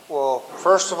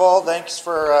First of all, thanks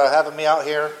for having me out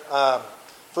here.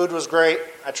 Food was great.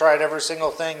 I tried every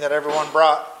single thing that everyone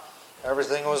brought.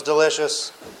 Everything was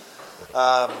delicious.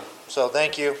 So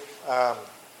thank you.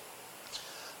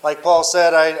 Like Paul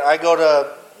said, I go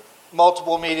to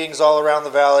multiple meetings all around the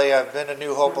valley. I've been to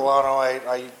New Hope, Alano.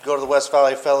 I go to the West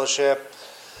Valley Fellowship.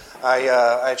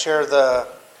 I chair the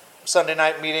Sunday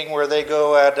night meeting where they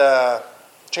go at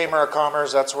Chamber of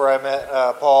Commerce. That's where I met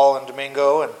Paul and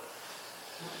Domingo and,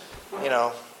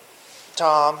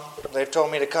 Tom. They've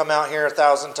told me to come out here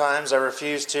 1,000 times. I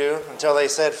refused to until they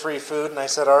said free food, and I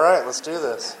said, all right, let's do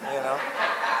this,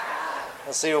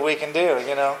 Let's see what we can do,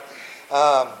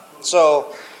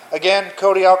 So, again,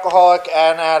 Cody, alcoholic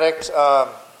and addict.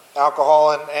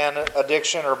 Alcohol and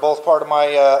addiction are both part of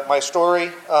my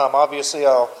story. Obviously,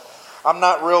 I'm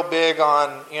not real big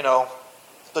on,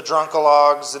 the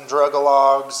drunkalogs and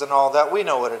drugalogs and all that. We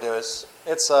know what it is.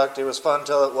 It sucked. It was fun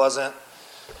till it wasn't.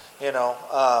 It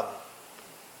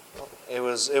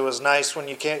was nice when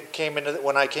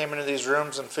when I came into these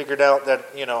rooms and figured out that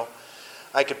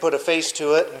I could put a face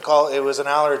to it and call it was an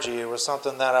allergy. It was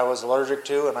something that I was allergic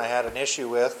to and I had an issue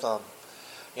with. I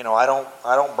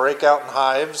don't break out in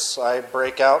hives. I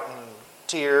break out in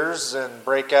tears and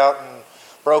break out in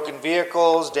broken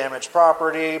vehicles, damaged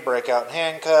property, break out in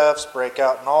handcuffs, break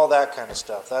out in all that kind of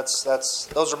stuff.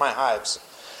 Those are my hives.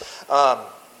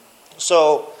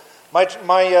 So my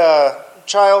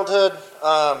childhood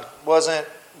wasn't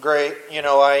great.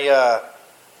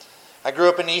 I grew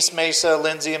up in East Mesa,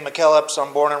 Lindsay and McKellips. So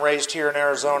I'm born and raised here in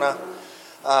Arizona.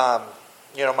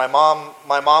 My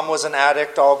mom was an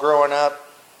addict all growing up.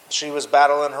 She was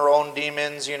battling her own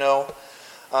demons.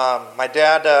 My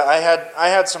dad, I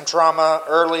had some trauma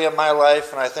early in my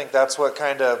life, and I think that's what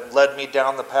kind of led me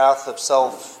down the path of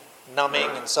self-numbing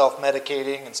and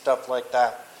self-medicating and stuff like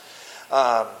that.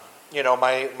 My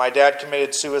dad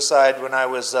committed suicide when I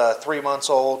was 3 months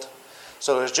old,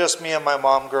 so it was just me and my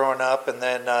mom growing up. And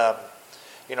then, I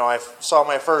saw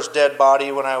my first dead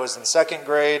body when I was in second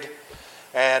grade,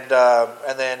 and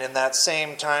then in that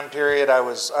same time period, I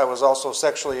was also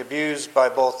sexually abused by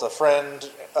both a friend,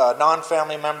 a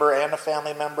non-family member, and a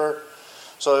family member.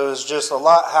 So it was just a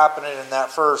lot happening in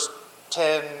that first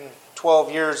 10,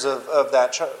 12 years of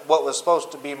that what was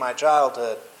supposed to be my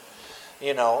childhood.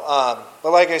 But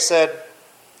like I said,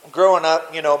 growing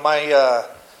up,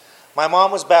 my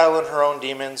mom was battling her own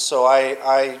demons, so I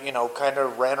kind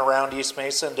of ran around East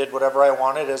Mesa and did whatever I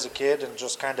wanted as a kid, and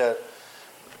just kind of,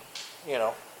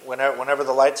 whenever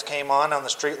the lights came on the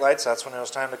street lights, that's when it was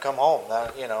time to come home.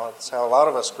 That, it's how a lot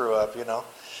of us grew up.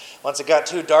 Once it got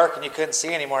too dark and you couldn't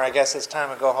see anymore, I guess it's time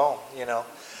to go home.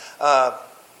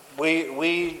 We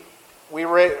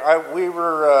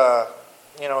were.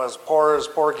 As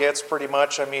poor gets, pretty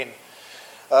much. I mean,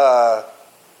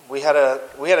 we had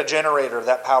a generator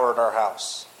that powered our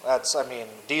house.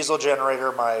 Diesel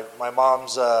generator. My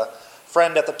mom's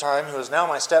friend at the time, who is now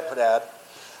my stepdad,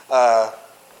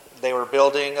 they were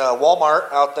building a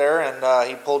Walmart out there, and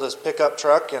he pulled his pickup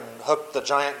truck and hooked the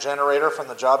giant generator from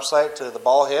the job site to the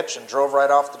ball hitch and drove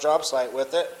right off the job site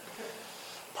with it.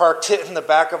 Parked it in the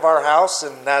back of our house,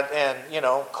 and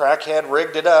crackhead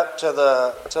rigged it up to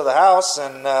the house,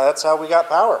 and that's how we got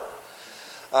power.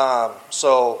 Lots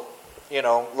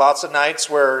of nights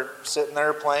we're sitting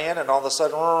there playing, and all of a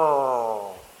sudden,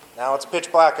 now it's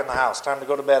pitch black in the house. Time to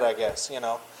go to bed, I guess.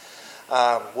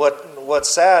 What's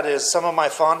sad is some of my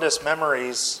fondest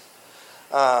memories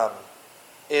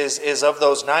is of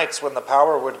those nights when the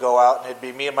power would go out, and it'd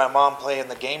be me and my mom playing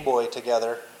the Game Boy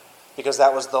together. Because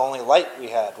that was the only light we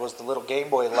had, was the little Game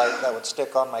Boy light that would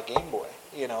stick on my Game Boy,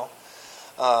 Me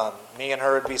and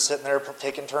her would be sitting there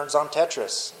taking turns on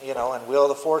Tetris, and Wheel of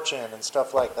the Fortune and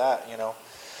stuff like that,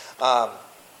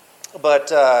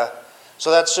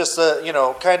 So that's just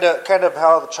kind of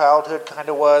how the childhood kind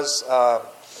of was.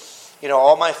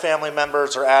 All my family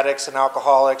members are addicts and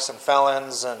alcoholics and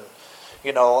felons, and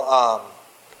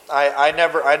I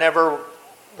never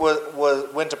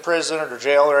went to prison or to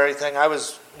jail or anything. I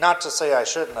was, not to say I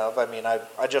shouldn't have.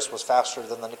 I just was faster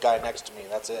than the guy next to me.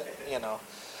 That's it.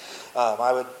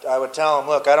 I would tell him,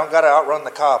 look, I don't got to outrun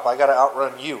the cop. I got to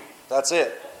outrun you. That's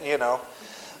it.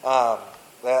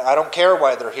 I don't care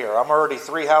why they're here. I'm already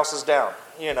 3 houses down.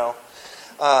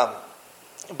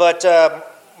 But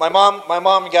my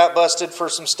mom got busted for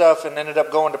some stuff and ended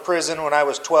up going to prison when I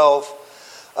was 12.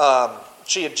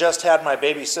 She had just had my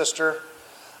baby sister.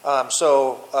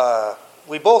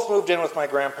 We both moved in with my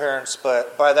grandparents,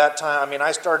 but by that time,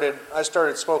 I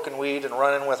started smoking weed and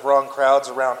running with wrong crowds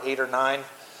around 8 or 9.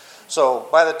 So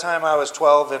by the time I was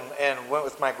 12 and went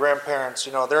with my grandparents,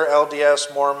 they're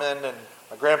LDS, Mormon, and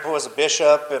My grandpa was a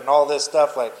bishop and all this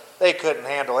stuff. Like, they couldn't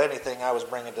handle anything I was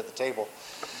bringing to the table.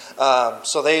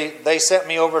 So they sent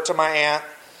me over to my aunt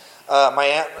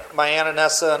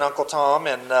Anessa and Uncle Tom,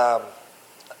 and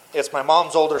it's my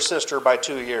mom's older sister by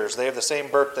 2 years. They have the same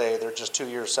birthday. They're just 2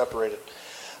 years separated.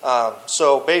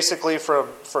 So basically from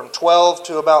 12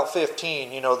 to about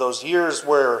 15, those years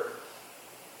where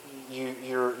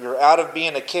you're out of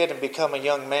being a kid and become a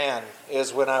young man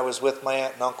is when I was with my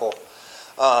aunt and uncle.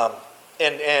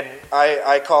 And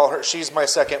I call her, she's my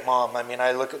second mom. I mean,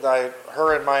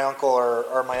 her and my uncle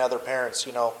are my other parents,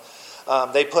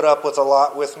 They put up with a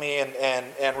lot with me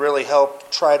and really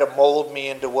helped try to mold me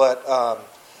into what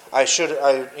I should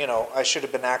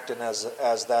have been acting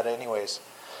as that anyways.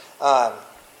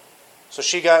 So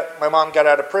my mom got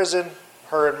out of prison.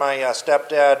 Her and my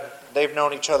stepdad, they've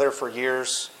known each other for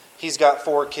years. He's got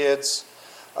 4 kids.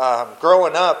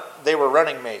 Growing up, they were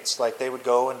running mates. Like, they would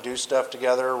go and do stuff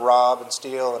together, rob and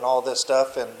steal and all this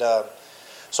stuff. And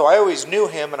so I always knew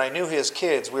him, and I knew his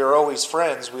kids. We were always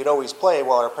friends. We'd always play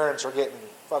while our parents were getting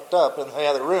fucked up in the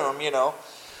other room,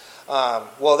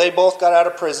 Well, they both got out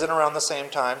of prison around the same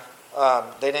time.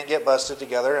 They didn't get busted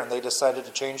together, and they decided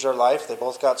to change their life. They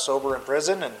both got sober in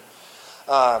prison, and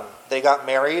they got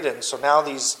married. And so now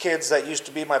these kids that used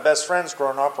to be my best friends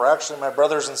growing up are actually my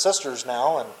brothers and sisters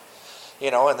now. And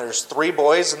and there's 3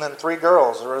 boys and then 3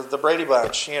 girls, or the Brady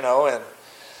Bunch, and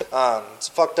it's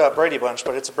a fucked up Brady Bunch,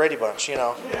 but it's a Brady Bunch,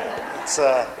 It's,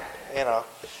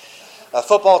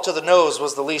 football to the nose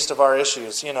was the least of our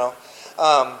issues,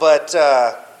 But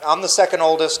I'm the second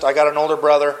oldest. I got an older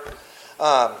brother.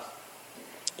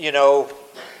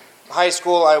 High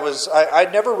school, I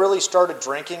never really started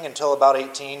drinking until about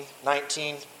 18,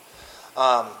 19.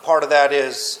 Part of that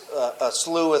is a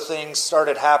slew of things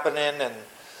started happening, and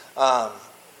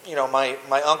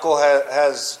my uncle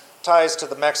has ties to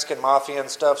the Mexican mafia and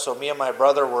stuff, so me and my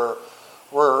brother were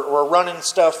running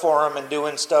stuff for him and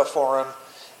doing stuff for him.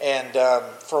 And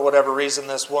for whatever reason,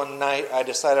 this one night, I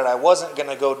decided I wasn't going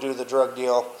to go do the drug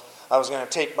deal. I was going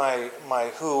to take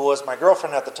who was my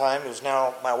girlfriend at the time, who's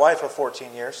now my wife of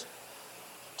 14 years,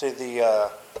 to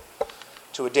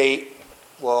a date.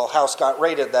 Well, house got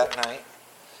raided that night.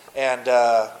 And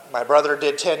my brother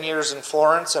did 10 years in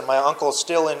Florence, and my uncle's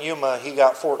still in Yuma. He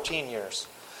got 14 years.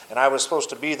 And I was supposed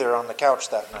to be there on the couch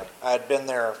that night. I had been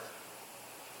there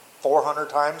 400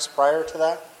 times prior to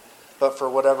that. But for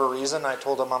whatever reason, I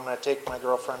told him I'm going to take my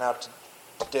girlfriend out to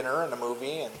dinner and a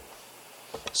movie. And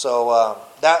so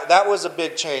that was a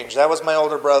big change. That was my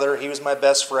older brother. He was my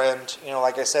best friend,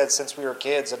 like I said, since we were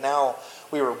kids. And now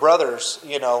we were brothers,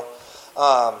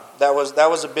 That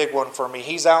was a big one for me.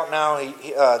 He's out now.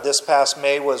 He this past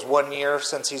May was 1 year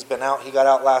since he's been out. He got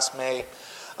out last May.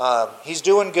 He's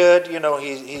doing good.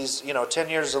 He's 10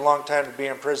 years is a long time to be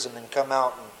in prison and come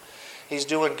out, and he's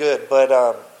doing good. But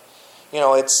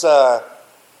it's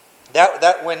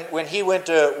that when he went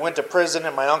to prison,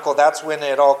 and my uncle, that's when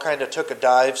it all kind of took a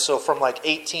dive. So from like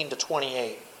 18 to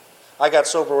 28, I got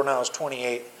sober when I was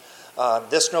 28.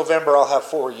 This November I'll have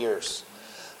 4 years.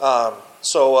 That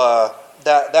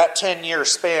 10-year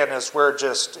span is where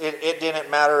just it didn't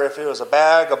matter if it was a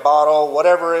bag, a bottle,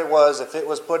 whatever it was. If it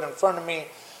was put in front of me,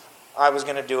 I was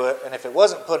going to do it, and if it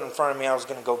wasn't put in front of me, I was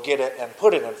going to go get it and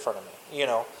put it in front of me.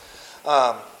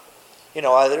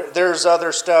 There's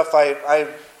other stuff. I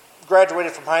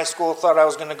graduated from high school, thought I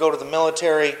was going to go to the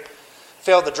military,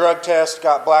 failed the drug test,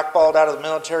 got blackballed out of the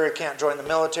military, can't join the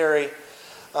military.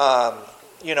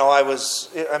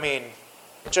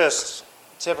 Just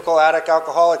typical addict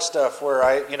alcoholic stuff where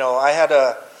I had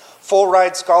a full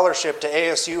ride scholarship to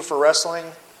ASU for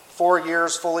wrestling, 4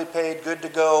 years fully paid, good to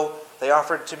go. They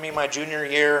offered it to me my junior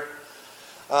year.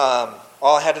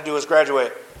 All I had to do was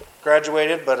graduate.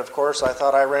 Graduated, but of course I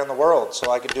thought I ran the world, so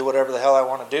I could do whatever the hell I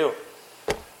want to do.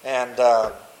 And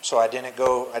so I didn't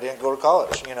go to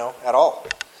college, at all.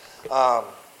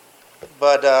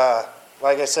 But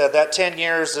like I said, that 10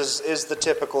 years is the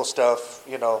typical stuff,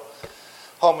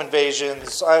 home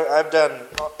invasions. I've done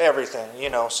everything,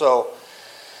 so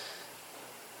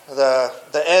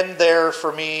the end there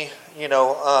for me,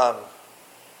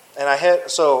 and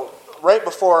right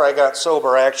before I got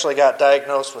sober, I actually got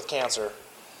diagnosed with cancer.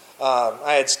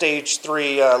 I had stage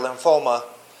 3 lymphoma.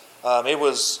 It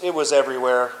was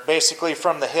everywhere. Basically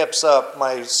from the hips up,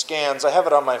 my scans, I have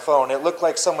it on my phone, it looked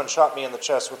like someone shot me in the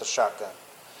chest with a shotgun.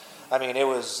 I mean, it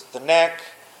was the neck,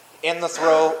 in the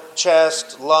throat,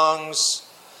 chest, lungs,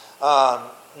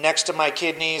 next to my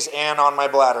kidneys, and on my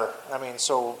bladder. I mean,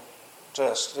 so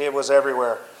just, it was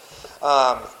everywhere.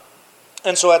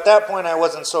 And so at that point, I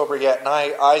wasn't sober yet, and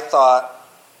I thought,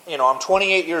 I'm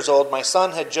 28 years old. My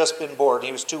son had just been born.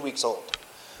 He was 2 weeks old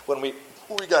when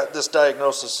we got this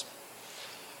diagnosis.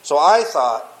 So I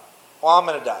thought, well, I'm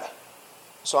going to die.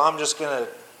 So I'm just going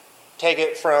to take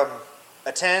it from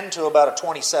a 10 to about a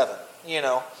 27,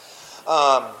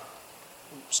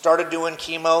 Started doing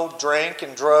chemo, drank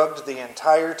and drugged the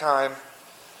entire time.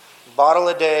 Bottle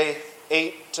a day,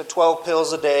 8 to 12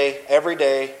 pills a day, every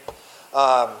day.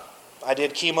 I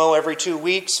did chemo every 2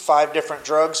 weeks, 5 different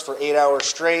drugs for 8 hours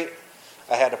straight.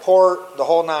 I had a port, the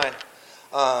whole 9.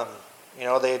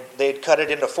 They'd cut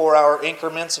it into 4-hour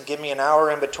increments and give me an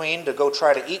hour in between to go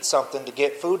try to eat something to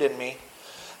get food in me.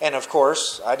 And of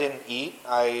course, I didn't eat.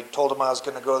 I told them I was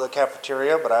going to go to the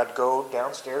cafeteria, but I'd go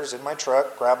downstairs in my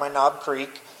truck, grab my Knob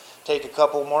Creek, take a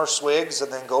couple more swigs,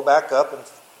 and then go back up and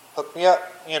hook me up,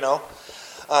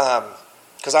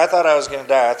 because I thought I was going to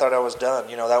die. I thought I was done.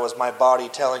 That was my body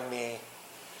telling me,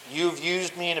 you've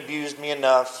used me and abused me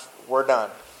enough. We're done.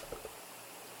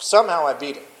 Somehow I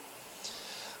beat it.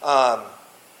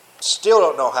 Still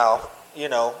don't know how.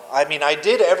 I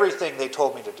did everything they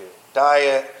told me to do.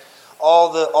 Diet,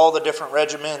 all the different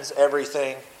regimens,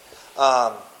 everything.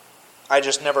 I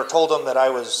just never told them that I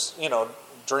was,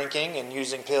 drinking and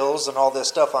using pills and all this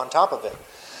stuff on top of it.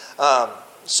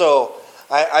 So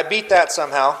I beat that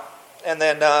somehow. And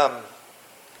then,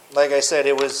 like I said,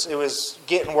 it was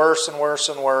getting worse and worse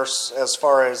and worse as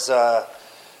far as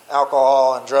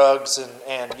alcohol and drugs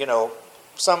and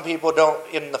some people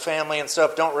in the family and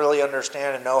stuff don't really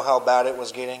understand and know how bad it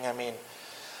was getting.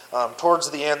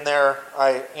 Towards the end there,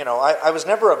 I was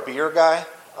never a beer guy.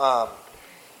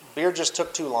 Beer just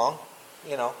took too long.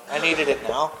 I needed it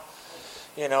now.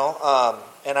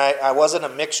 And I wasn't a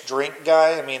mixed drink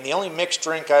guy. The only mixed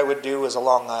drink I would do is a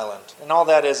Long Island. And all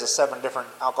that is 7 different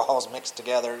alcohols mixed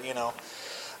together,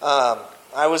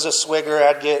 I was a swigger.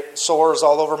 I'd get sores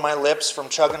all over my lips from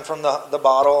chugging from the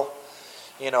bottle.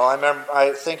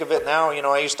 I think of it now,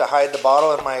 I used to hide the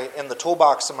bottle in the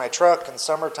toolbox in my truck in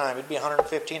summertime. It'd be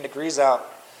 115 degrees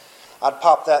out. I'd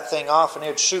pop that thing off and it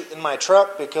would shoot in my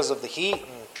truck because of the heat.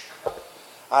 And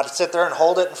I'd sit there and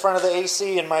hold it in front of the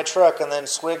AC in my truck and then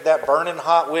swig that burning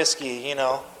hot whiskey,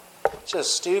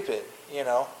 Just stupid,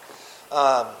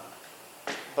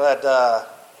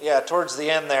 towards the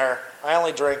end there, I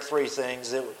only drank 3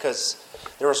 things because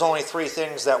there was only 3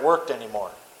 things that worked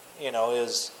anymore.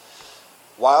 Is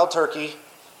Wild Turkey,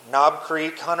 Knob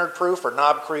Creek 100 proof, or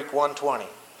Knob Creek 120.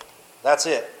 That's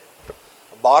it.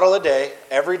 A bottle a day,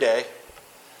 every day.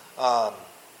 I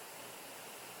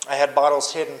had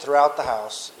bottles hidden throughout the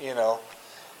house,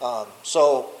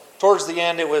 So towards the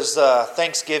end, it was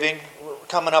Thanksgiving,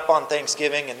 coming up on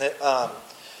Thanksgiving, and it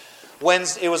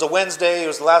was a Wednesday. It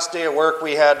was the last day of work.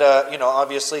 We had, it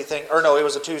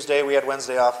was a Tuesday. We had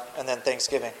Wednesday off, and then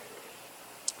Thanksgiving.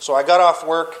 So I got off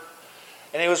work.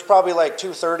 And it was probably like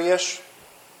 2:30ish.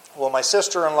 Well, my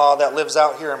sister-in-law that lives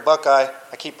out here in Buckeye,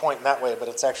 I keep pointing that way, but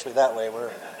it's actually that way.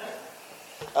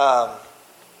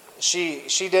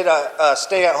 She did a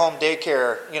stay-at-home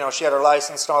daycare. She had her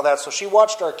license and all that, so she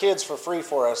watched our kids for free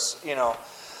for us.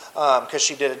 Because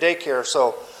she did a daycare.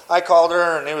 So I called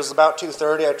her, and it was about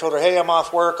 2:30. I told her, "Hey, I'm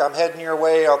off work. I'm heading your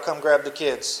way. I'll come grab the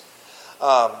kids."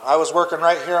 I was working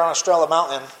right here on Estrella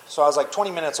Mountain, so I was like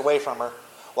 20 minutes away from her.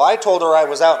 Well, I told her I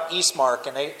was out in Eastmark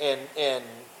in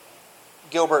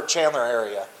Gilbert, Chandler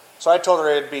area. So I told her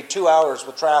it'd be 2 hours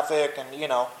with traffic and,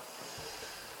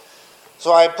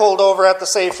 So I pulled over at the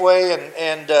Safeway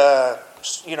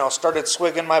and started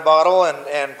swigging my bottle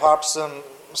and popped some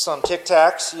Tic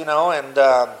Tacs, and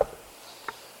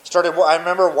started, I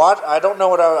remember, I don't know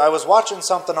what I was watching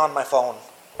something on my phone.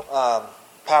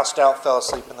 Passed out, fell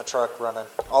asleep in the truck running.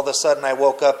 All of a sudden I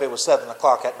woke up, it was 7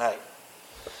 o'clock at night.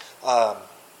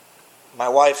 My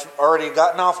wife already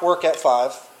gotten off work at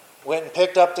 5, went and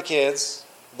picked up the kids,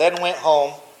 then went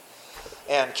home.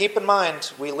 And keep in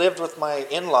mind, we lived with my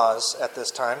in-laws at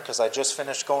this time because I just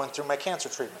finished going through my cancer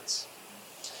treatments.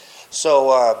 So,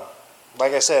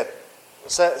 like I said,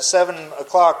 7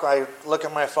 o'clock, I look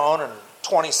at my phone and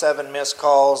 27 missed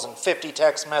calls and 50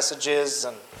 text messages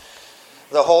and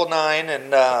the whole 9.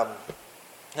 And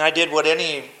I did what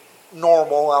any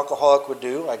normal alcoholic would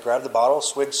do. I grabbed the bottle,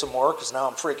 swigged some more because now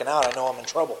I'm freaking out. I know I'm in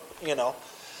trouble,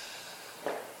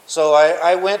 So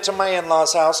I went to my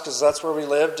in-laws' house because that's where we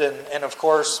lived, and of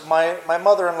course my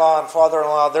mother-in-law and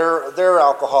father-in-law, they're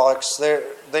alcoholics.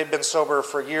 They've been sober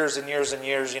for years and years and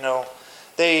years.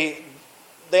 They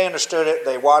understood it.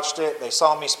 They watched it. They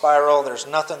saw me spiral. There's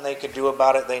nothing they could do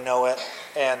about it. They know it,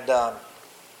 and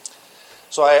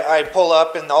so I pull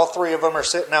up, and all 3 of them are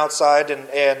sitting outside, and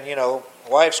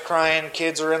wife's crying,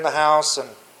 kids are in the house, and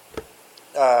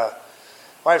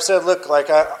wife said, "Look, like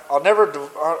I'm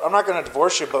not going to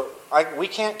divorce you, but we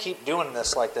can't keep doing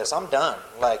this like this. I'm done.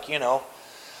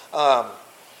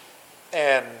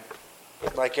 And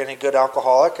like any good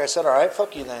alcoholic, I said, all right,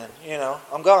 fuck you then.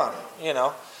 I'm gone,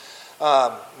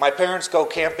 My parents go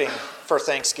camping for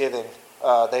Thanksgiving.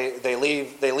 They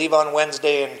leave on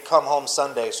Wednesday and come home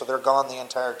Sunday, so they're gone the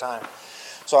entire time.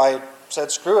 So I said,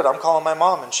 screw it, I'm calling my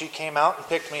mom. And she came out and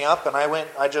picked me up, and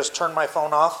I just turned my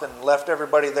phone off and left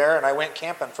everybody there, and I went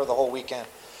camping for the whole weekend.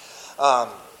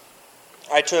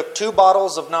 I took 2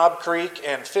 bottles of Knob Creek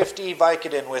and 50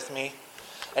 Vicodin with me,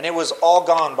 and it was all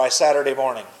gone by Saturday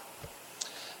morning.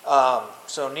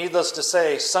 So needless to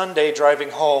say, Sunday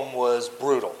driving home was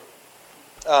brutal.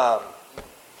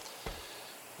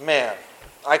 Man,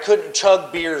 I couldn't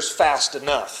chug beers fast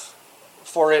enough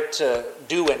for it to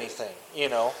do anything,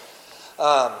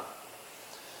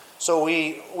 So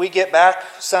we get back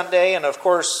Sunday, and of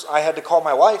course I had to call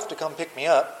my wife to come pick me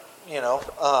up,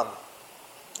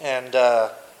 And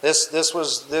this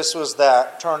was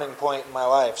that turning point in my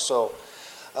life. So,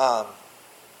 and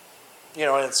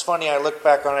it's funny. I look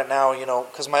back on it now,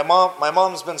 because my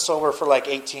mom's been sober for like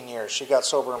 18 years. She got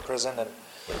sober in prison, and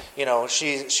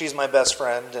she's my best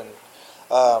friend. And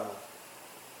I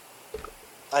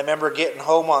remember getting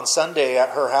home on Sunday at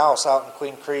her house out in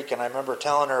Queen Creek, and I remember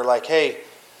telling her like, "Hey,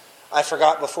 I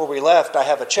forgot before we left. I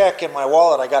have a check in my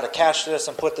wallet. I got to cash this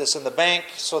and put this in the bank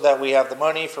so that we have the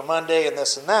money for Monday and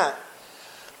this and that."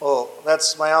 Well,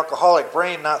 that's my alcoholic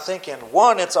brain not thinking.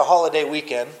 One, it's a holiday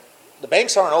weekend. The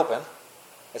banks aren't open.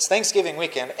 It's Thanksgiving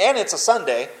weekend, and it's a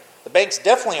Sunday. The banks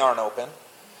definitely aren't open.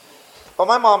 But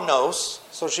my mom knows,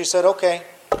 so she said, okay,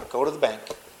 go to the bank.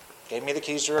 Gave me the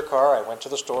keys to her car. I went to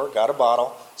the store, got a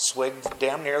bottle, swigged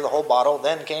damn near the whole bottle,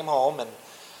 then came home and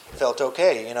felt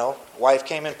okay, Wife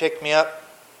came and picked me up.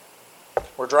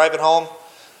 We're driving home.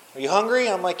 Are you hungry?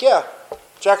 I'm like, yeah,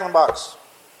 Jack in the Box.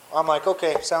 I'm like,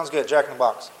 okay, sounds good, Jack in the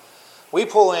Box. We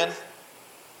pull in.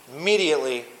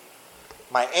 Immediately,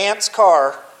 my aunt's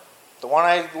car, the one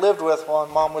I lived with while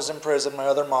Mom was in prison, my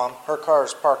other mom, her car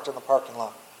is parked in the parking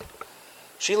lot.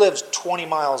 She lives 20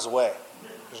 miles away.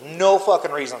 There's no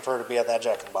fucking reason for her to be at that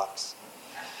Jack in the Box.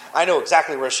 I know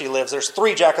exactly where she lives. There's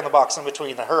 3 Jack in the Box in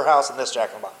between her house and this Jack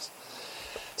in the Box.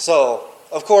 So,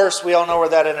 of course, we all know where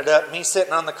that ended up. Me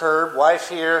sitting on the curb, wife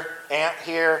here, aunt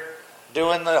here,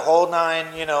 doing the whole 9,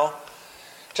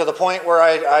 to the point where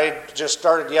I just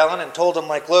started yelling and told them,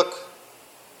 like, look,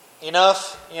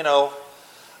 enough,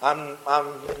 I'm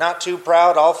not too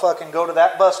proud. I'll fucking go to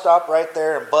that bus stop right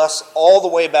there and bus all the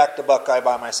way back to Buckeye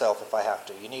by myself if I have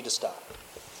to. You need to stop.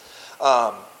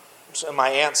 So my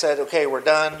aunt said, okay, we're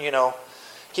done,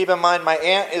 Keep in mind, my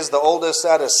aunt is the oldest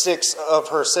out of 6 of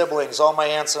her siblings, all my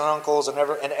aunts and uncles, and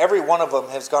every one of them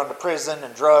has gone to prison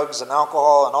and drugs and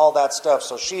alcohol and all that stuff.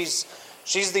 So she's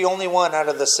the only one out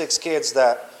of the 6 kids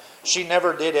that she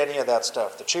never did any of that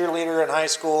stuff. The cheerleader in high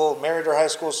school, married her high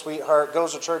school sweetheart,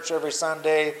 goes to church every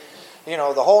Sunday, the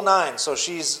whole 9. So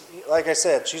she's, like I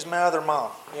said, she's my other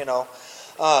mom,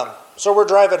 So we're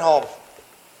driving home.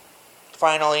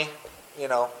 Finally,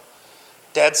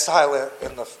 dead silent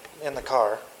in the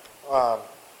car.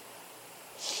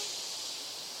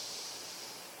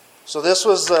 So this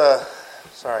was the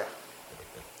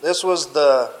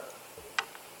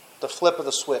flip of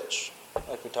the switch,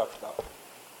 like we talked about.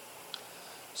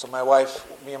 So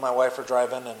me and my wife are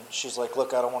driving, and she's like,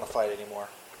 look, I don't want to fight anymore,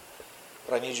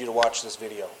 but I need you to watch this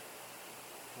video.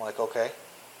 I'm like, okay.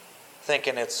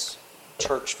 Thinking it's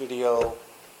church video,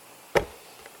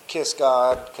 kiss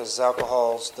God, because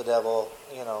alcohol's the devil,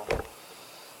 So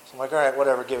I'm like, all right,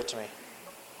 whatever, give it to me.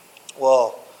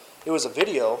 Well, it was a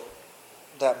video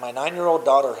that my 9-year-old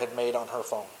daughter had made on her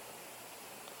phone.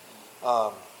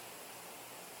 I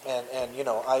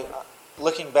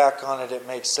looking back on it, it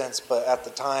makes sense, but at the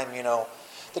time,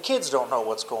 the kids don't know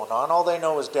what's going on. All they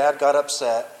know is Dad got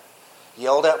upset,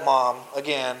 yelled at Mom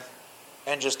again,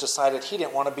 and just decided he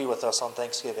didn't want to be with us on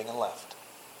Thanksgiving and left.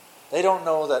 They don't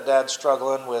know that Dad's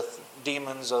struggling with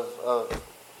demons of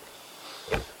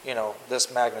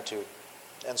this magnitude.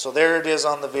 And so there it is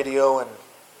on the video, and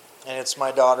it's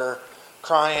my daughter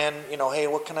crying, hey,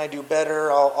 what can I do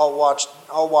better? I'll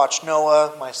watch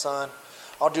Noah, my son.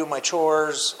 I'll do my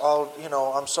chores.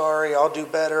 I'm sorry, I'll do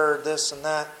better, this and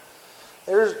that.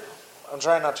 I'm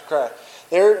trying not to cry.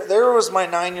 There was my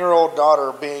 9-year-old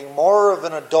daughter being more of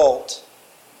an adult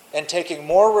and taking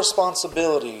more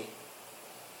responsibility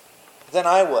than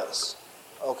I was,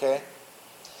 okay?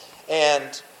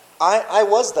 And I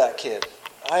was that kid.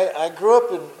 I grew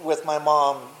up with my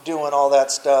mom doing all that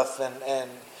stuff and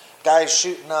guys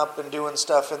shooting up and doing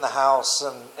stuff in the house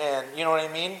and you know what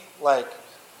I mean? Like,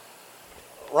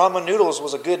 ramen noodles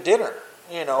was a good dinner,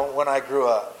 when I grew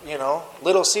up,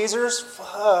 Little Caesars,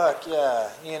 fuck yeah,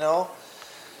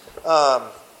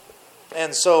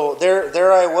 And so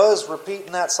there I was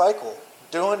repeating that cycle,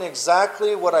 doing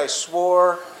exactly what I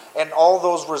swore, and all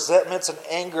those resentments and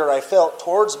anger I felt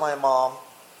towards my mom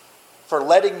for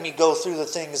letting me go through the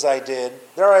things I did.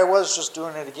 There I was just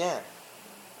doing it again.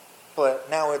 But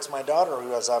now it's my daughter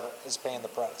who is paying the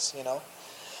price, you know.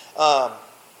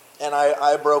 And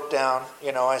I broke down,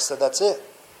 you know, I said, that's it.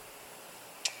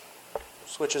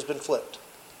 Switch has been flipped.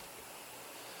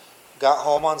 Got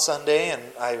home on Sunday and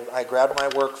I grabbed my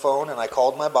work phone and I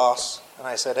called my boss and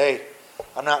I said, hey,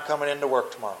 I'm not coming into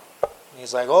work tomorrow. And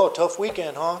he's like, oh, tough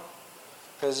weekend, huh?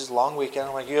 Because it's a long weekend.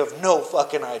 I'm like, you have no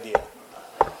fucking idea.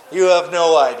 You have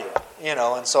no idea, you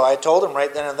know. And so I told him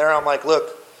right then and there, I'm like,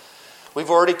 look, we've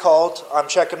already called. I'm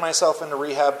checking myself into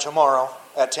rehab tomorrow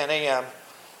at 10 a.m.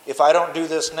 If I don't do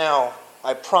this now,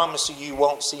 I promise you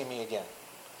won't see me again.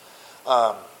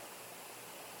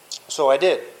 So I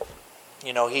did.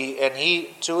 You know,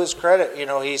 he, to his credit, you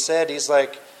know, he said, he's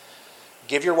like,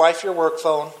 give your wife your work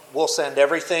phone. We'll send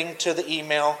everything to the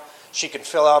email. She can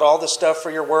fill out all the stuff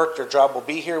for your work. Your job will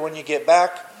be here when you get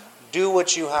back. Do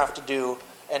what you have to do,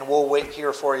 and we'll wait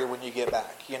here for you when you get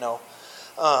back, you know.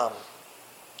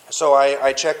 So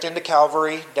I checked into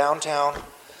Calvary downtown.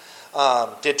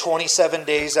 Did 27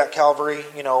 days at Calvary,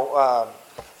 you know,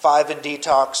 5 in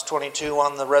detox, 22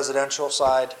 on the residential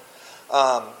side.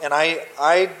 And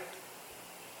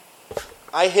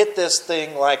I hit this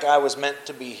thing like I was meant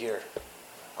to be here.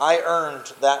 I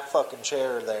earned that fucking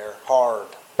chair there hard,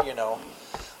 you know.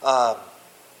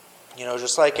 You know,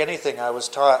 just like anything, I was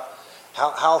taught,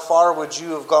 how far would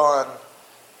you have gone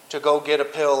to go get a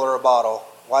pill or a bottle?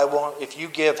 Why won't, if you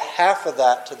give half of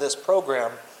that to this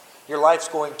program, your life's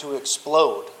going to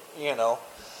explode, you know.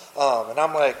 And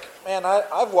I'm like, man,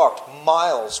 I've walked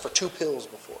miles for 2 pills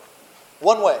before.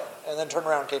 One way, and then turned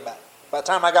around and came back. By the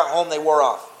time I got home, they wore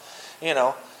off, you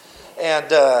know. And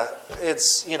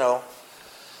it's, you know,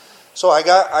 so I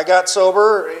got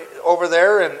sober over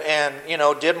there and you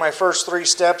know, did my first 3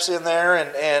 steps in there.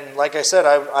 And like I said,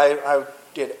 I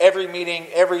did every meeting,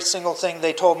 every single thing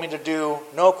they told me to do,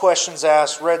 no questions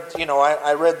asked.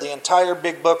 I read the entire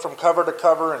big book from cover to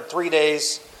cover in 3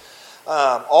 days.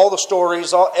 All the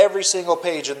stories, every single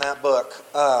page in that book.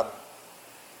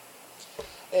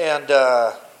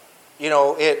 You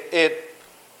know, it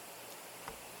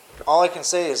all I can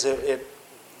say is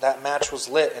that match was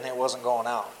lit and it wasn't going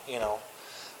out, you know.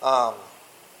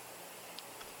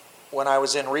 When I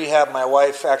was in rehab, my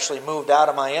wife actually moved out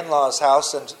of my in-laws'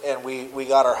 house, and we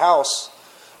got our house.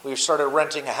 We started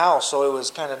renting a house, so it was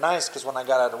kind of nice because when I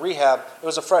got out of rehab, it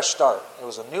was a fresh start. It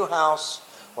was a new house.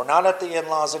 We're not at the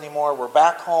in-laws anymore. We're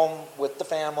back home with the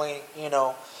family. You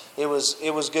know, it was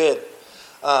good.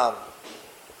 Now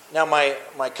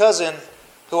my cousin,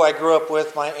 who I grew up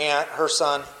with, my aunt, her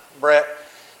son Brett,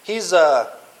 he's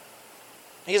a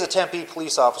Tempe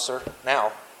police officer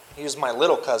now. He was my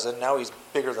little cousin. Now he's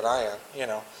bigger than I am, you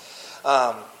know.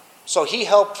 So he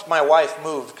helped my wife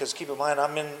move because keep in mind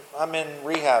I'm in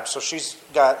rehab. So she's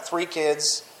got 3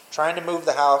 kids, trying to move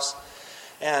the house,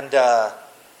 and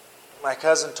my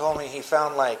cousin told me he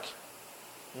found like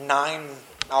 9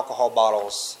 alcohol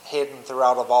bottles hidden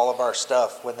throughout of all of our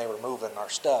stuff when they were moving our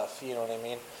stuff. You know what I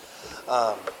mean?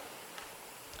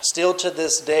 Still to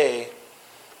this day,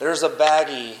 there's a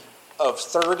baggie of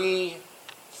 30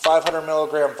 500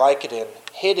 milligram Vicodin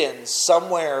hidden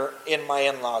somewhere in my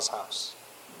in-laws' house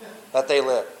that they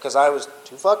live. Because I was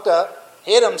too fucked up,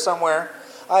 hid them somewhere.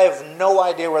 I have no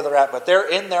idea where they're at, but they're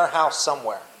in their house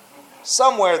somewhere.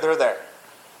 Somewhere they're there.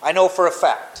 I know for a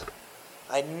fact.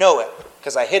 I know it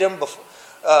because I hid them before,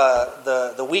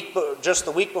 the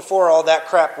week before all that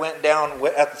crap went down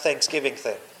at the Thanksgiving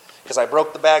thing. Because I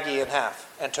broke the baggie in half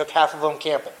and took half of them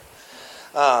camping.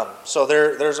 So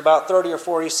there's about 30 or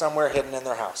 40 somewhere hidden in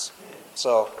their house.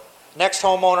 So next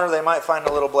homeowner, they might find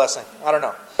a little blessing. I don't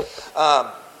know.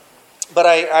 But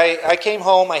I came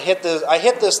home. I hit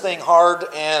this thing hard,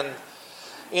 and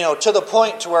you know, to the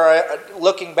point to where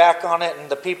looking back on it, and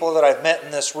the people that I've met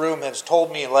in this room has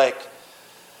told me, like,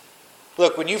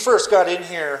 look, when you first got in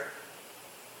here,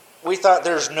 we thought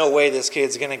there's no way this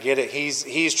kid's gonna get it.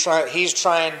 He's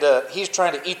trying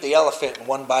to eat the elephant in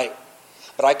one bite.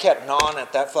 But I kept gnawing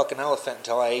at that fucking elephant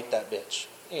until I ate that bitch,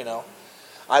 you know.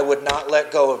 I would not let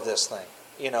go of this thing,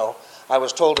 you know. I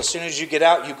was told as soon as you get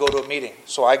out, you go to a meeting.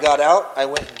 So I got out. I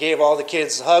went and gave all the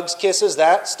kids hugs, kisses,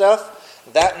 that stuff.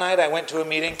 That night I went to a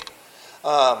meeting.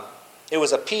 It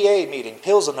was a PA meeting,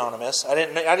 Pills Anonymous. I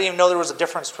didn't even know there was a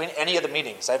difference between any of the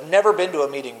meetings. I've never been to a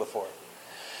meeting before,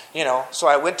 you know. So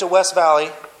I went to West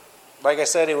Valley. Like I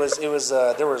said, there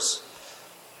was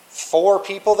 4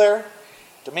 people there.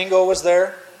 Domingo was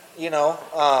there, you know.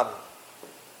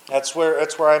 That's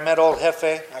where I met old Jefe.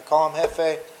 I call him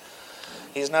Jefe.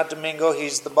 He's not Domingo.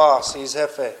 He's the boss. He's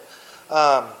Jefe.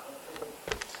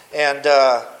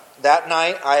 That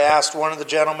night, I asked one of the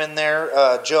gentlemen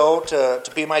there, Joe,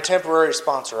 to be my temporary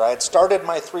sponsor. I had started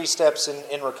my 3 steps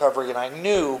in recovery, and I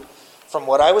knew from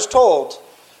what I was told,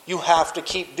 you have to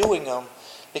keep doing them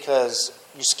because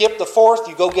you skip the 4th,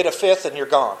 you go get a 5th, and you're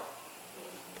gone.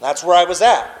 That's where I was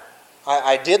at.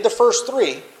 I did the first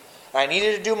 3. I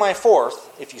needed to do my 4th.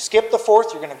 If you skip the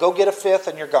 4th, you're going to go get a 5th,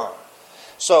 and you're gone.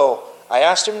 So I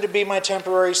asked him to be my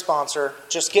temporary sponsor.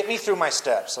 Just get me through my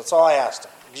steps. That's all I asked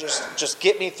him. Just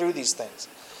get me through these things.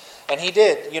 And he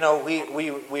did. You know,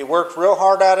 we worked real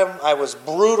hard at him. I was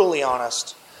brutally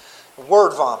honest.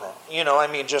 Word vomit. You know, I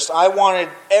mean, I wanted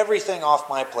everything off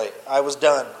my plate. I was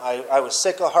done. I was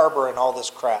sick of harboring all this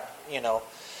crap, you know.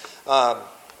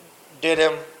 Did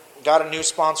him. Got a new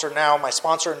sponsor now. My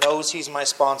sponsor knows he's my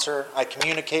sponsor. I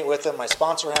communicate with him. My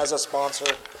sponsor has a sponsor.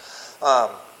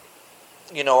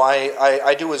 You know,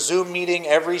 I do a Zoom meeting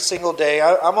every single day.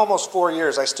 I'm almost 4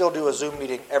 years. I still do a Zoom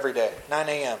meeting every day, 9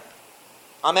 a.m.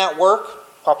 I'm at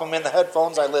work, pop them in the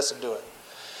headphones, I listen to it.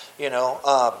 You know,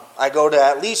 I go to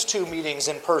at least 2 meetings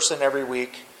in person every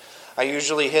week. I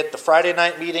usually hit the Friday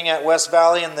night meeting at West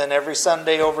Valley and then every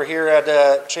Sunday over here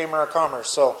at Chamber of Commerce.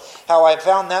 So how I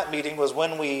found that meeting was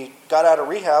when we got out of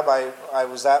rehab, I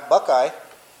was at Buckeye.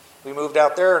 We moved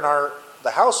out there and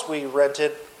the house we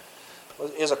rented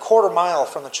is a quarter mile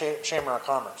from the Chamber of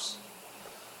Commerce.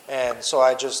 And so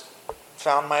I just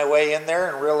found my way in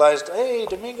there and realized, hey,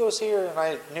 Domingo's here. And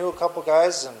I knew a couple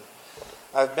guys, and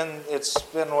it's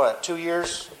been what, 2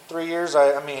 years, 3 years?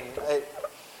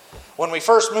 When we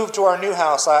first moved to our new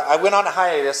house, I went on a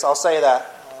hiatus, I'll say that.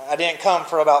 I didn't come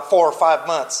for about 4 or 5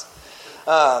 months.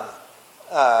 But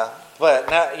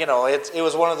now, you know, it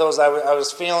was one of those I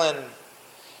was feeling,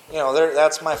 you know,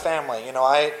 that's my family. You know,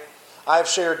 I've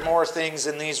shared more things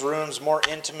in these rooms, more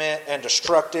intimate and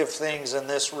destructive things in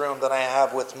this room than I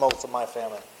have with most of my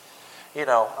family. You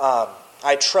know,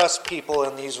 I trust people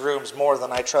in these rooms more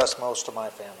than I trust most of my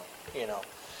family. You know,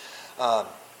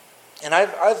 and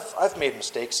I've made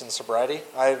mistakes in sobriety.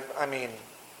 I mean,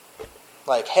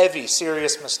 like heavy,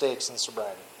 serious mistakes in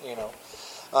sobriety. You know,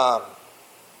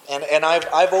 and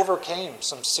I've overcame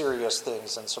some serious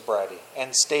things in sobriety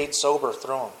and stayed sober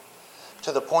through them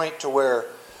to the point to where.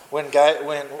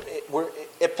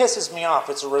 It pisses me off.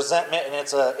 It's a resentment and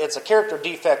it's a character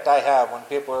defect I have when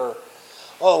people are,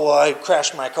 oh well, I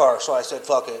crashed my car, so I said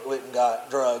fuck it, went and got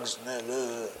drugs. Let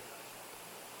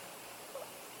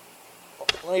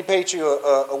me paint you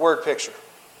a word picture.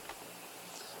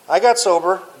 I got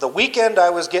sober the weekend I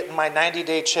was getting my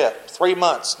 90-day chip. 3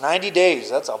 months, 90 days.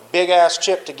 That's a big ass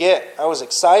chip to get. I was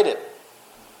excited.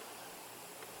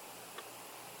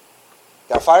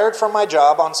 Got fired from my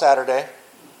job on Saturday.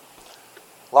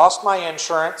 Lost my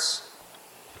insurance.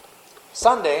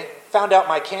 Sunday, found out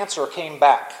my cancer came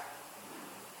back.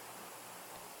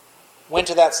 Went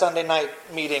to that Sunday night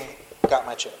meeting, got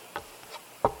my chip.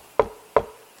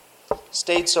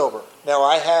 Stayed sober. Now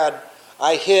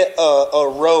I hit a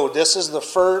road. This was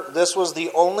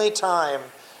the only time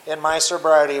in my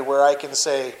sobriety where I can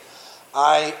say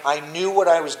I knew what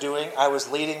I was doing. I was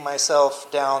leading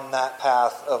myself down that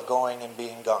path of going and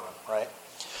being gone, right?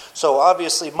 So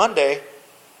obviously Monday,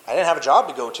 I didn't have a job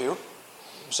to go to.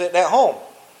 I'm sitting at home.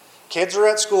 Kids are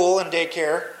at school and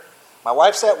daycare. My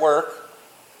wife's at work.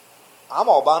 I'm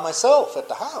all by myself at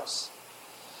the house.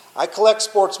 I collect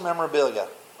sports memorabilia.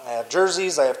 I have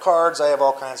jerseys, I have cards, I have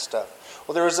all kinds of stuff.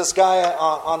 Well, there was this guy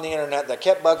on the internet that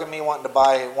kept bugging me wanting to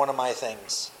buy one of my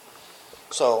things.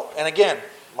 So, and again,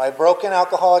 my broken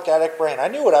alcoholic addict brain, I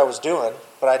knew what I was doing,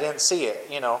 but I didn't see it,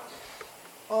 you know.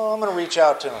 Oh, I'm going to reach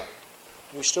out to him.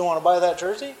 You still want to buy that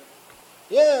jersey?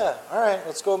 Yeah, all right,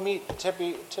 let's go meet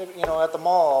Tippy, you know, at the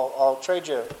mall. I'll trade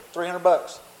you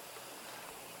 $300.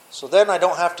 So then I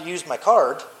don't have to use my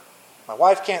card. My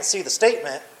wife can't see the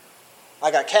statement.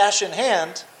 I got cash in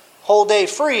hand, whole day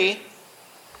free.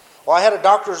 Well, I had a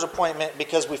doctor's appointment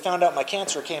because we found out my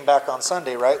cancer came back on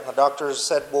Sunday, right? And the doctors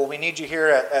said, well, we need you here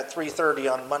at 3:30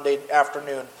 on Monday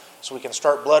afternoon so we can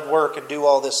start blood work and do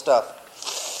all this stuff.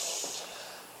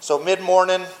 So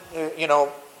mid-morning, you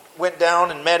know, went down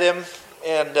and met him.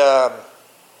 And,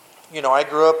 you know, I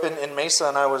grew up in Mesa,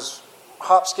 and I was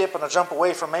hop, skip, and a jump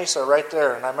away from Mesa right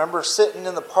there. And I remember sitting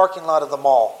in the parking lot of the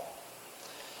mall.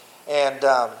 And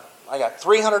I got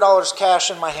 $300 cash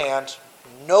in my hand.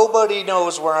 Nobody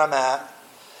knows where I'm at.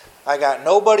 I got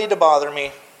nobody to bother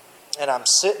me. And I'm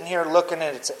sitting here looking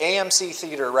at it's an AMC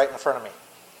theater right in front of me.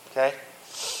 Okay?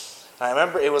 And I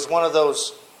remember it was one of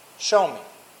those show me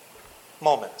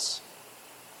moments.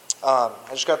 I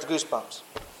just got the goosebumps.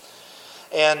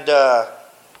 And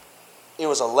it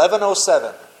was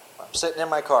 11:07. I'm sitting in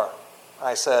my car.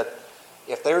 I said,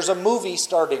 if there's a movie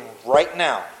starting right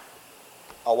now,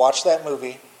 I'll watch that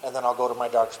movie, and then I'll go to my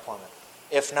doctor's appointment.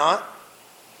 If not,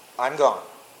 I'm gone.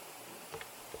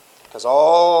 Because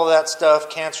all that stuff,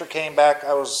 cancer came back.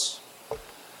 So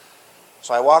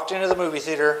I walked into the movie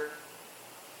theater.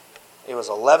 It was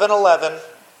 11:11.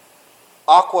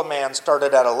 Aquaman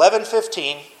started at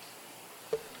 11:15.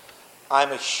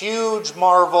 I'm a huge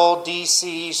Marvel,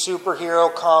 DC,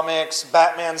 superhero comics,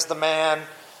 Batman's the man,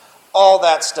 all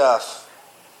that stuff.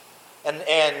 And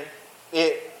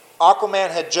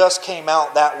Aquaman had just came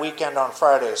out that weekend on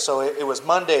Friday. So it was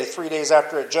Monday, 3 days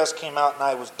after it just came out, and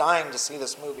I was dying to see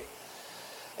this movie.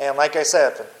 And like I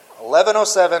said,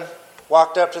 11:07,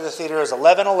 walked up to the theater. It was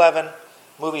 11:11.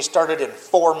 Movie started in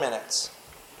 4 minutes.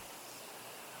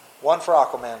 One for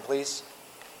Aquaman, please.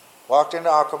 Walked into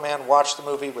Aquaman, watched the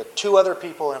movie with 2 other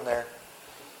people in there.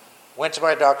 Went to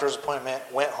my doctor's appointment,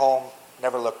 went home,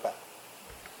 never looked back.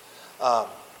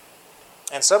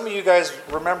 And some of you guys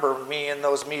remember me in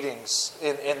those meetings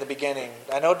in the beginning.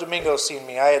 I know Domingo's seen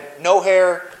me. I had no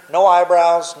hair, no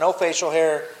eyebrows, no facial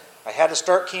hair. I had to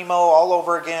start chemo all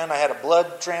over again. I had a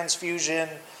blood transfusion,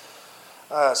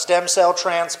 stem cell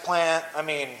transplant. I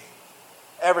mean,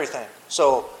 everything.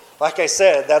 So, like I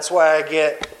said, that's why I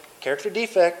get character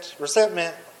defect,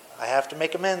 resentment. I have to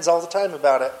make amends all the time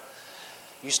about it.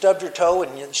 You stubbed your toe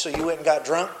and so you went and got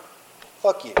drunk?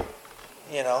 Fuck you.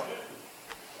 You know.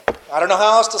 I don't know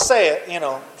how else to say it. You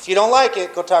know, if you don't like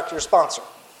it, go talk to your sponsor.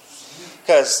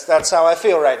 Because that's how I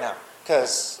feel right now.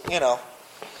 Because, you know,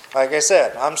 like I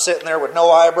said, I'm sitting there with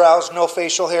no eyebrows, no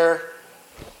facial hair,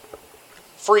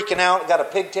 freaking out, got a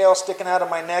pigtail sticking out of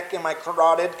my neck in my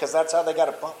carotid because that's how they got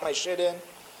to pump my shit in.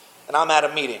 And I'm at a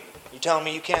meeting. You telling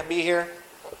me you can't be here?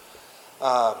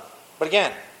 But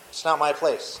again, it's not my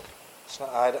place.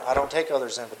 I don't take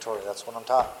others' inventory. That's what I'm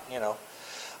taught, you know.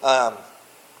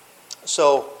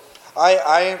 So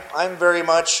I'm very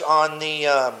muit's on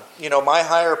the, you know, my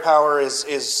higher power is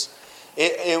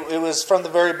it was from the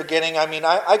very beginning. I mean,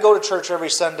 I go to church every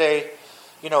Sunday.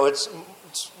 You know, it's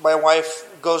my wife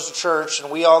goes to church, and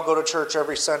we all go to church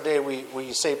every Sunday.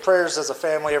 We say prayers as a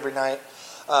family every night.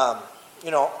 You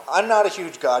know, I'm not a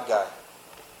huge God guy.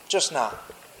 Just not.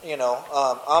 You know,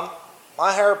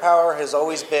 my higher power has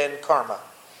always been karma.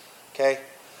 Okay?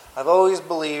 I've always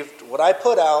believed what I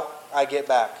put out, I get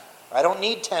back. I don't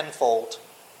need tenfold.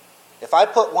 If I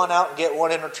put 1 out and get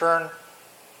 1 in return,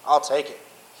 I'll take it.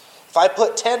 If I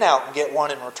put 10 out and get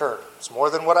 1 in return, it's more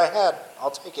than what I had,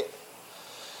 I'll take it.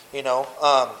 You know,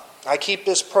 I keep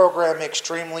this program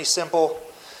extremely simple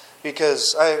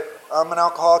because I'm an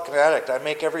alcoholic and addict. I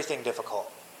make everything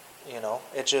difficult. You know,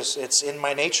 it's in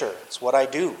my nature. It's what I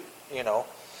do, you know.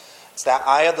 It's that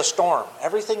eye of the storm.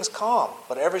 Everything's calm,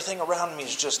 but everything around me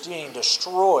is just being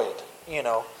destroyed, you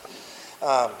know.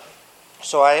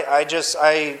 So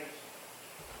I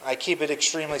keep it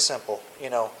extremely simple, you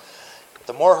know.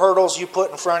 The more hurdles you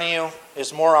put in front of you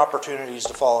is more opportunities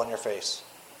to fall on your face.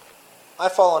 I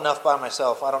fall enough by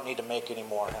myself. I don't need to make any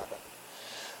more happen.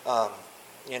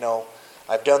 You know,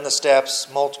 I've done the steps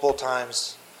multiple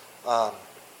times.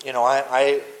 You know,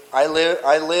 I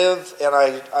live and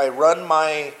I run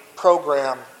my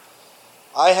program.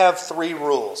 I have 3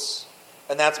 rules.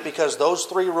 And that's because those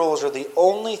 3 rules are the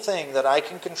only thing that I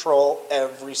can control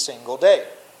every single day.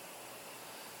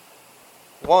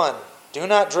 1, do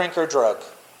not drink or drug.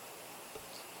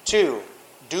 2,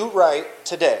 do right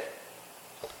today.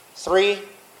 3,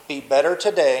 be better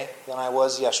today than I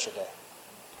was yesterday.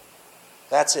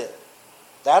 That's it.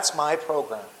 That's my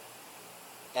program.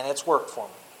 And it's worked for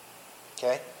me.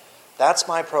 Okay? That's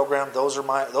my program. Those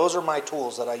are my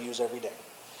tools that I use every day.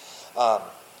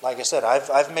 Like I said,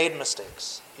 I've made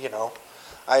mistakes, you know.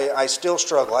 I still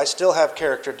struggle. I still have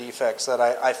character defects that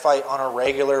I fight on a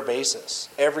regular basis,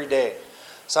 every day.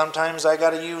 Sometimes I got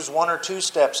to use 1 or 2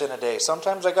 steps in a day.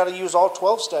 Sometimes I got to use all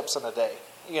 12 steps in a day,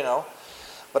 you know.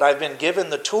 But I've been given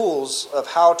the tools of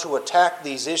how to attack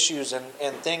these issues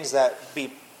and things that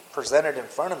be presented in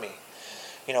front of me.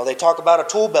 You know, they talk about a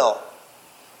tool belt.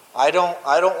 I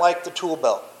don't like the tool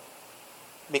belt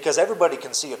because everybody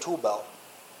can see a tool belt.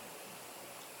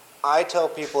 I tell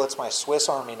people it's my Swiss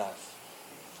Army knife.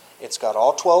 It's got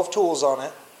all 12 tools on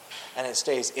it, and it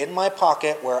stays in my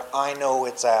pocket where I know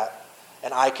it's at,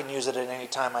 and I can use it at any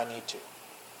time I need to.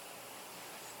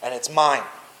 And it's mine,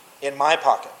 in my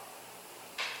pocket.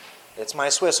 It's my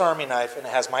Swiss Army knife, and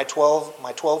it has my 12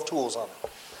 tools on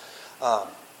it.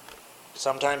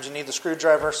 Sometimes you need the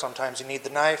screwdriver, sometimes you need the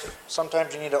knife,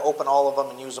 sometimes you need to open all of them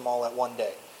and use them all at one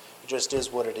day. It just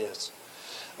is what it is.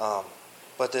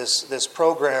 But this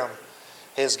program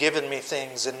has given me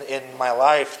things in my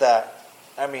life that,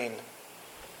 I mean,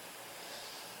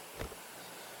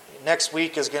 next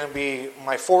week is going to be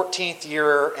my 14th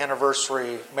year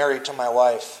anniversary married to my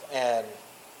wife. And,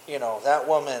 you know, that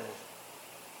woman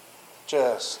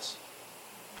just,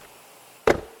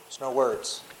 there's no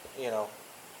words, you know.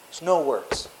 There's no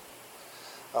words.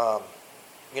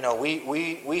 You know,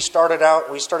 we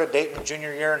started dating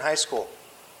junior year in high school.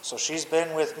 So she's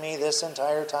been with me this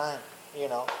entire time, you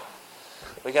know.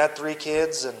 We got 3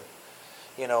 kids and,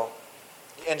 you know,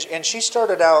 and she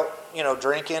started out, you know,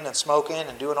 drinking and smoking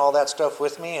and doing all that stuff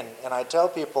with me. And I tell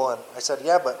people, and I said,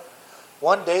 yeah, but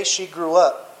one day she grew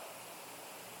up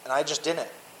and I just didn't.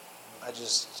 I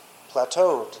just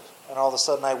plateaued. And all of a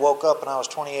sudden I woke up and I was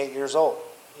 28 years old,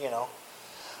 you know.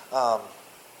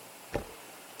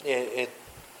 It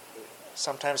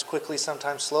sometimes quickly,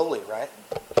 sometimes slowly, right?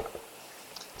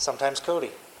 Sometimes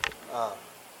Cody.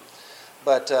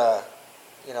 But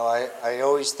you know, I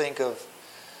always think of,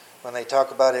 when they talk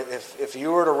about it, if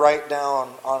you were to write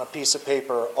down on a piece of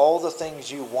paper all the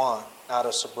things you want out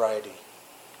of sobriety,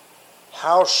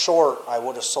 how short I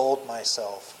would have sold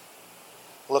myself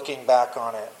looking back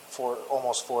on it for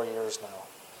almost 4 years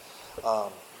now.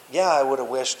 Yeah, I would have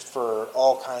wished for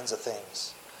all kinds of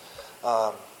things.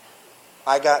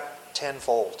 I got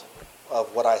tenfold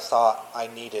of what I thought I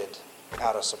needed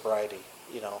out of sobriety,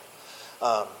 you know.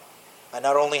 I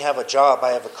not only have a job,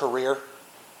 I have a career.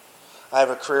 I have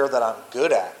a career that I'm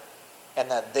good at, and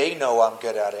that they know I'm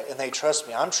good at it, and they trust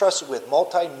me. I'm trusted with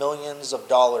multi-millions of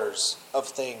dollars of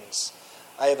things.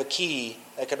 I have a key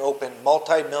that can open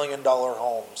multi-million-dollar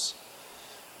homes.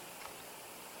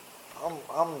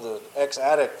 I'm the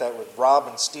ex-addict that would rob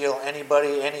and steal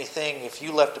anybody, anything. If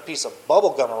you left a piece of bubble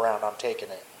gum around, I'm taking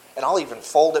it. And I'll even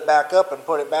fold it back up and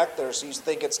put it back there so you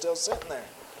think it's still sitting there.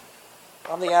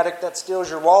 I'm the addict that steals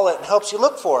your wallet and helps you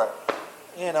look for it.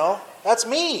 You know, that's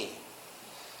me.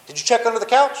 Did you check under the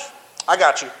couch? I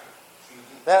got you.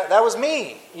 That was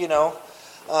me, you know.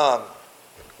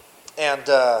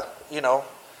 You know,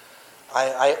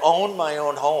 I own my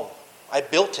own home. I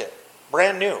built it,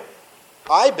 brand new.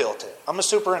 I built it. I'm a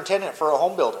superintendent for a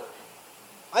home builder.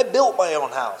 I built my own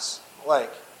house.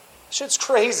 Like, shit's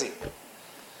crazy.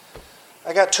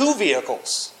 I got 2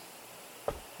 vehicles.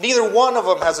 Neither one of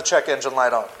them has a check engine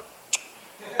light on.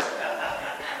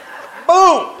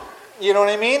 Boom! You know what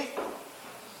I mean?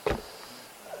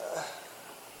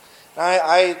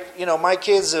 You know, my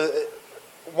kids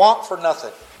want for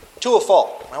nothing, to a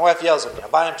fault. My wife yells at me. I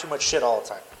buy them too much shit all the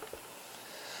time.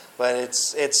 But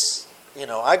it's you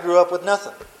know, I grew up with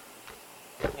nothing.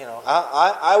 You know,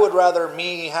 I would rather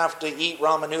me have to eat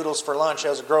ramen noodles for lunch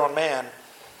as a grown man,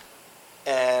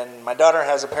 and my daughter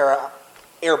has a pair of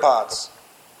AirPods.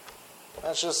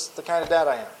 That's just the kind of dad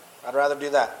I am. I'd rather do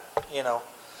that, you know.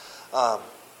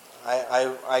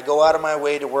 I go out of my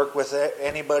way to work with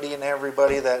anybody and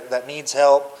everybody that needs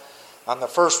help. I'm the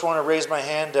first one to raise my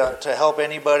hand to help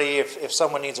anybody. If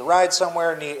someone needs a ride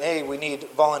somewhere, hey, we need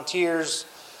volunteers.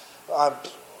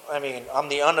 I mean, I'm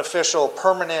the unofficial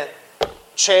permanent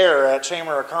chair at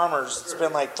Chamber of Commerce. It's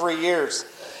been like 3 years.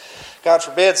 God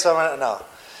forbid someone, no.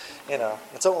 You know,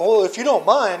 it's, well, if you don't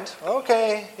mind,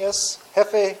 okay, yes,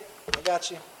 Jefe, I got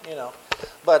you, you know.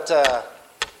 But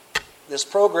this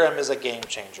program is a game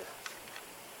changer.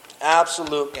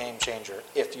 Absolute game changer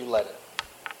if you let it.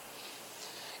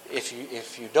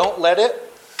 If you don't let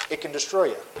it, it can destroy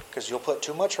you, because you'll put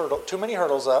too many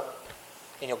hurdles up,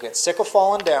 and you'll get sick of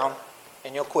falling down,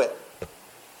 and you'll quit.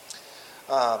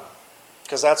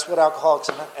 Because that's what alcoholics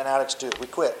and addicts do. We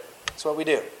quit. That's what we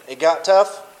do. It got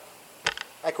tough.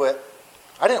 I quit.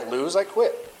 I didn't lose. I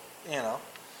quit. You know.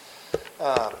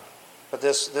 But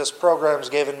this program's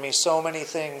given me so many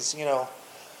things. You know.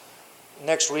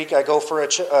 Next week I go for a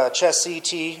chest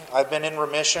CT. I've been in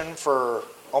remission for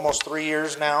almost 3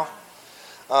 years now.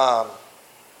 And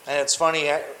it's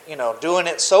funny, you know, doing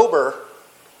it sober,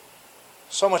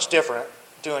 so much different.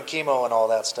 Doing chemo and all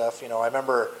that stuff. You know, I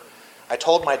remember I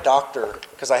told my doctor,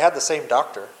 because I had the same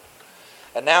doctor,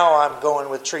 and now I'm going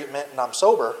with treatment and I'm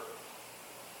sober.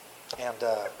 And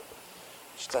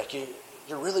she's like,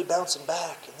 you're really bouncing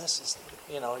back, and this is,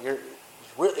 you know,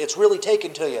 it's really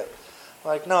taken to you. I'm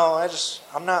like, no,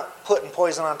 I'm not putting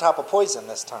poison on top of poison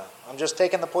this time. I'm just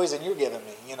taking the poison you're giving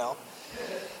me, you know.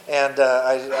 And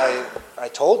I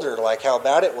told her like how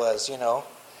bad it was, you know,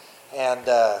 and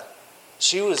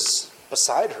she was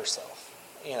beside herself.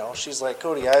 You know, she's like,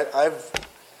 Cody,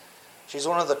 she's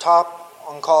one of the top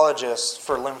oncologists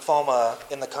for lymphoma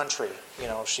in the country. You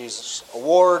know, she's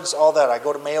awards, all that. I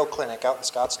go to Mayo Clinic out in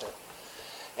Scottsdale.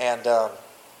 And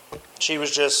she was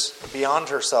just beyond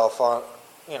herself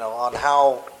on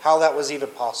how that was even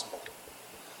possible.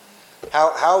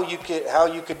 How you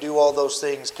could do all those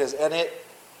things, and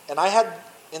I had,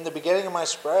 in the beginning of my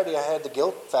sobriety, I had the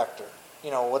guilt factor.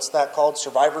 What's that called?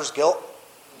 Survivor's guilt.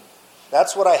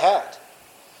 That's what I had.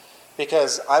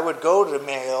 Because I would go to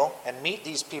Mayo and meet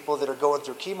these people that are going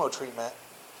through chemo treatment,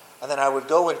 and then I would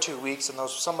go in 2 weeks, and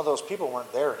some of those people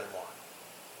weren't there anymore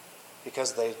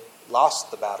because they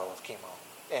lost the battle of chemo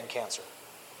and cancer.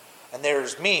 And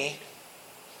there's me,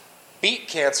 beat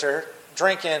cancer,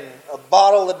 drinking a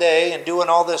bottle a day and doing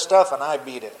all this stuff, and I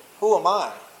beat it. Who am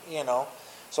I?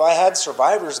 So I had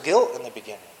survivor's guilt in the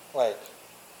beginning.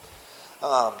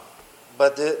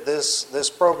 But this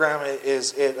program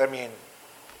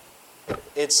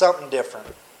it's something different,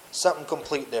 something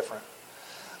complete different.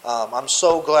 I'm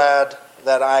so glad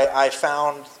that I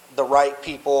found the right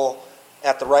people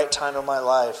at the right time of my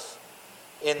life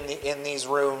in these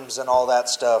rooms and all that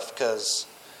stuff, because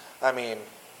I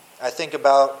think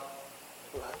about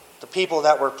the people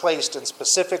that were placed in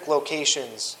specific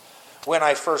locations when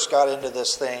I first got into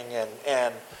this thing,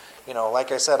 and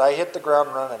like I said, I hit the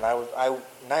ground running. I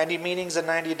 90 meetings in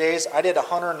 90 days. I did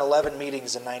 111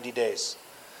 meetings in 90 days.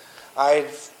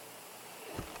 I've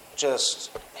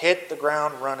just hit the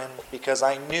ground running because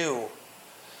I knew.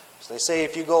 So they say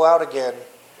if you go out again,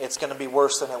 it's going to be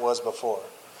worse than it was before.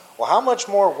 Well, how much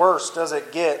more worse does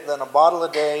it get than a bottle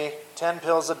a day, 10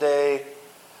 pills a day?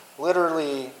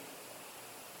 Literally,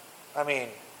 the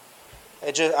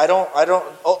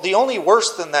only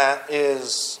worse than that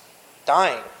is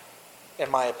dying, in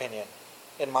my opinion,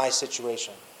 in my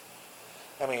situation.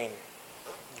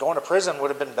 Going to prison would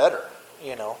have been better,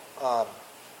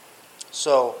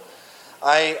 So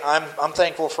I'm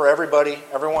thankful for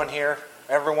everyone here,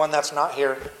 everyone that's not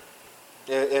here.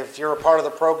 If you're a part of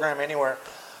the program anywhere,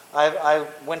 I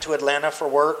went to Atlanta for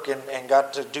work and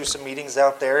got to do some meetings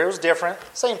out there. It was different,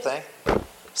 same thing,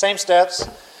 same steps,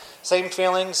 same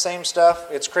feelings, same stuff.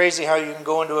 It's crazy how you can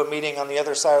go into a meeting on the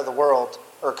other side of the world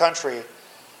or country,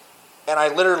 and I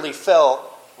literally felt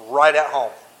right at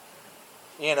home.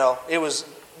 It was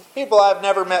people I've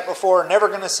never met before, never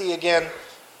going to see again.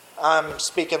 I'm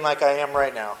speaking like I am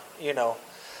right now,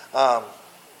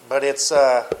 but it's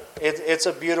a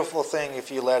beautiful thing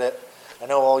if you let it. I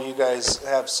know all you guys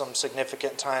have some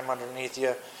significant time underneath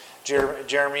you.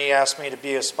 Jeremy asked me to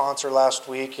be a sponsor last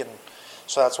week, and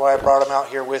so that's why I brought him out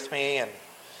here with me. And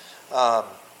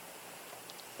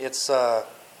it's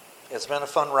been a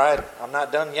fun ride. I'm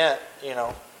not done yet.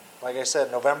 Like I said,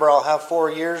 November I'll have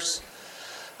 4 years.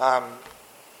 I'm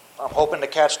hoping to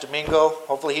catch Domingo.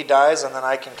 Hopefully he dies, and then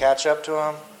I can catch up to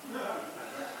him.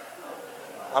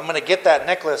 I'm going to get that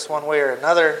necklace one way or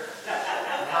another.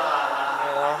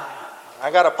 I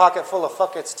got a pocket full of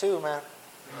fuckets too, man.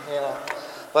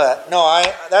 But no,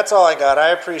 that's all I got. I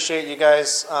appreciate you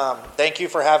guys. Thank you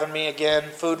for having me again.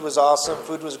 Food was awesome.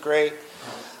 Food was great.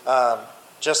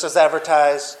 Just as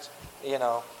advertised,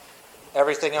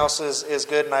 everything else is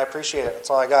good, and I appreciate it. That's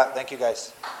all I got. Thank you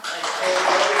guys.